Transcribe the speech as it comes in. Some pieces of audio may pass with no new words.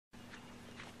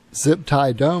Zip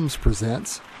Tie Domes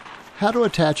presents how to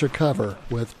attach a cover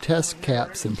with test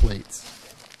caps and pleats.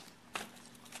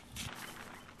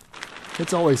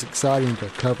 It's always exciting to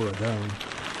cover a dome.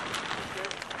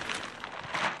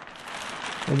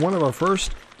 And one of our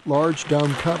first large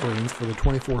dome coverings for the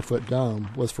 24-foot dome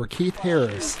was for Keith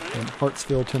Harris in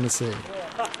Hartsville, Tennessee.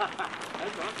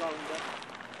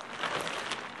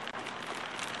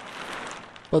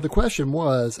 But the question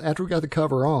was, after we got the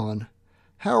cover on,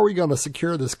 how are we going to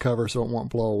secure this cover so it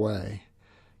won't blow away?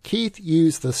 Keith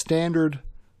used the standard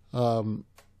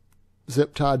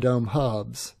zip tie dome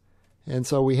hubs, and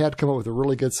so we had to come up with a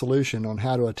really good solution on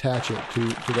how to attach it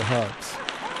to the hubs.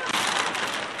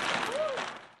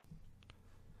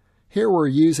 Here we're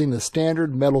using the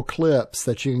standard metal clips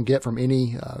that you can get from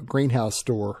any greenhouse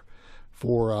store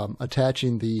for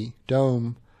attaching the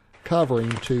dome covering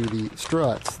to the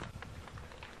struts.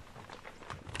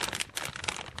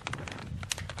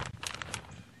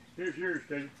 Here's yours,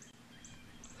 Dave.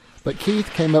 But Keith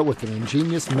came up with an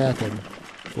ingenious method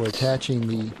for attaching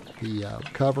the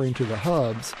covering to the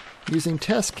hubs using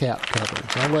test cap covers.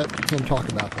 I'll let him talk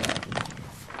about that.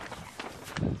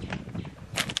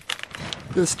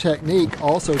 This technique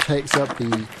also takes up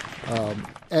the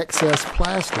excess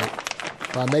plastic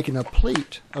by making a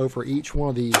pleat over each one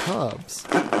of the hubs.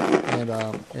 And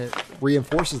it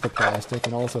reinforces the plastic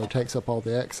and also takes up all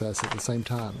the excess at the same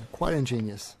time. Quite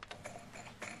ingenious.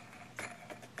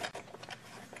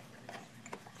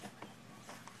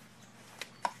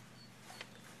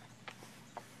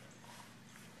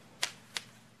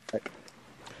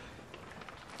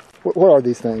 What are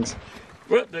these things?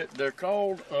 Well, they're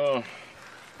called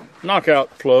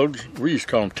knockout plugs. We used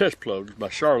to call them test plugs by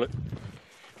Charlotte.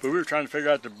 But we were trying to figure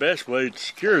out the best way to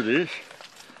secure this.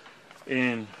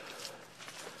 And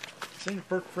it seemed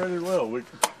to work fairly well.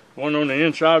 One on the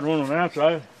inside, one on the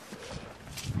outside.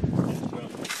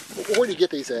 Where do you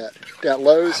get these at? Down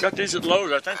Lowe's? Got these at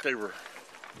Lowe's. I think they were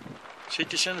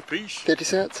 50 cents a piece. 50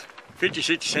 cents? 50,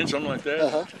 60 cents, something like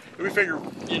that. We figure,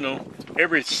 you know,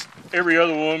 every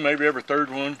other one, maybe every third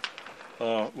one,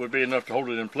 would be enough to hold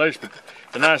it in place. But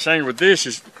the nice thing with this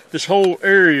is this whole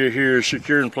area here is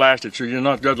secure in plastic, so you're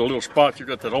not got the little spots. You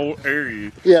got that whole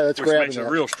area. Yeah, that's which grabbing makes that. a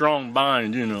real strong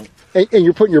bind, you know. And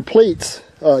you're putting your pleats.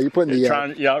 You're putting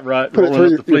the yeah, right. Put it Rolling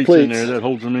through up the your pleats in pleats. there that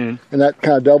holds them in. And that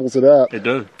kind of doubles it up. It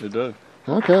does. It does.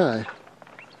 Okay.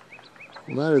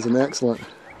 Well, that is an excellent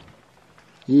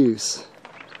use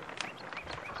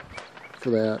for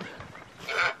that.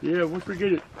 Yeah, once we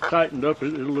get it tightened up,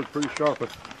 it'll look pretty sharp.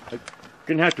 I'm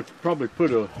gonna have to probably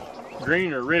put a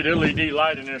green or red LED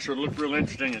light in there so it'll look real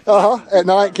interesting. At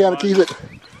night, kind of keep it.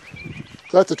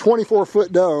 So that's a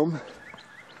 24-foot dome,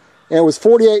 and it was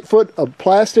 48 foot of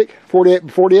plastic. 48 by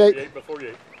 48. 48 by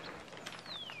 48.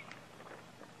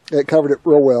 It covered it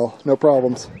real well, no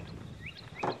problems.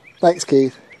 Thanks,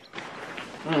 Keith.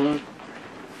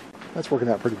 That's working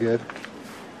out pretty good.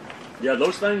 Yeah,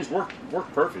 those things work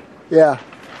perfect. Yeah.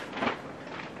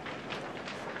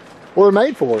 Well, they're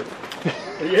made for it.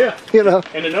 Yeah. You know.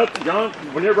 And another, John,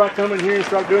 whenever I come in here and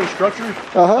start doing structures,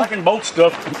 I can bolt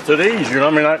stuff to these, you know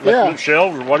what I mean? Like little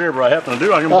shelves or whatever I happen to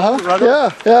do, I can bolt it right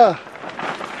up. Yeah.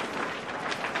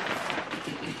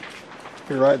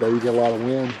 You're right, though. You get a lot of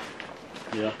wind.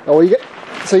 Yeah. Oh, well,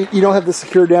 so you don't have this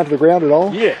secured down to the ground at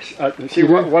all? Yes. See,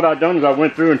 what I've done is I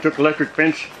went through and took electric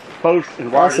fence post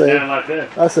and wired it down like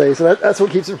that. I see. So that's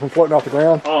what keeps it from floating off the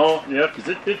ground? Yeah, because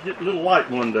it get a little light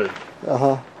one day.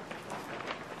 Well,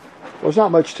 there's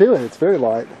not much to it. It's very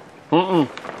light. But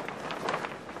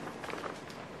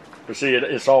see,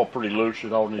 it's all pretty loose.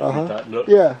 It all needs to be tightened up.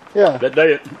 Yeah. That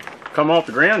day it come off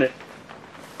the ground,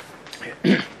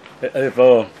 if it had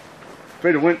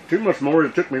went too much more,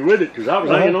 it took me with it because I was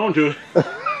hanging on to it.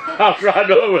 I was right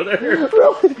over there.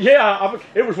 Really? Yeah,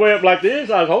 it was way up like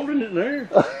this. I was holding it in there.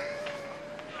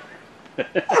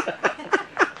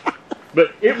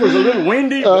 But it was a little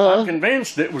windy, but I'm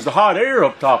convinced it was the hot air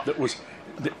up top that was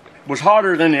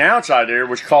hotter than the outside air,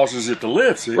 which causes it to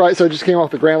lift. See? Right, so it just came off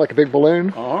the ground like a big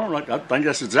balloon? I think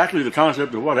that's exactly the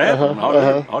concept of what happened.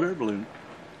 Hot air balloon.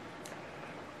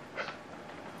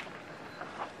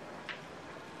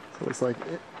 So it's like,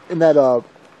 and that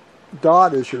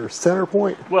dot is your center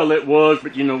point? Well, it was,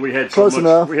 but you know, we had so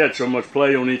much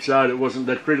play on each side, it wasn't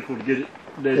that critical to get it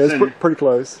dead center. It's pretty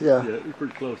close, yeah. Yeah, it was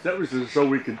pretty close. That was just so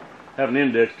we could have an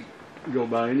index to go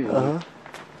by anyway. A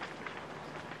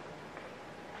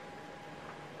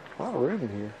lot of room in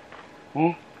here.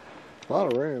 A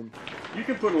lot of room. You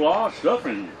can put a lot of stuff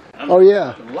in here.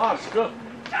 A lot of stuff.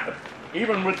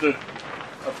 Even with the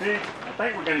a big, I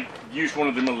think we're going to use one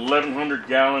of them 1,100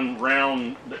 gallon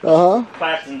round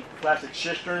plastic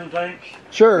cistern tanks.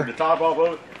 Sure. The top off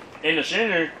of it. in the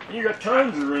center, you got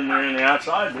tons of room there in the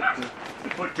outside to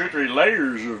put 2 or 3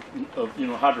 layers of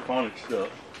hydroponic stuff.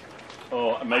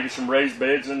 Maybe some raised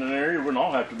beds in an area. It wouldn't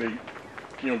all have to be,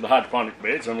 the hydroponic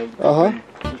beds. Some of them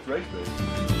could be just raised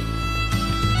beds.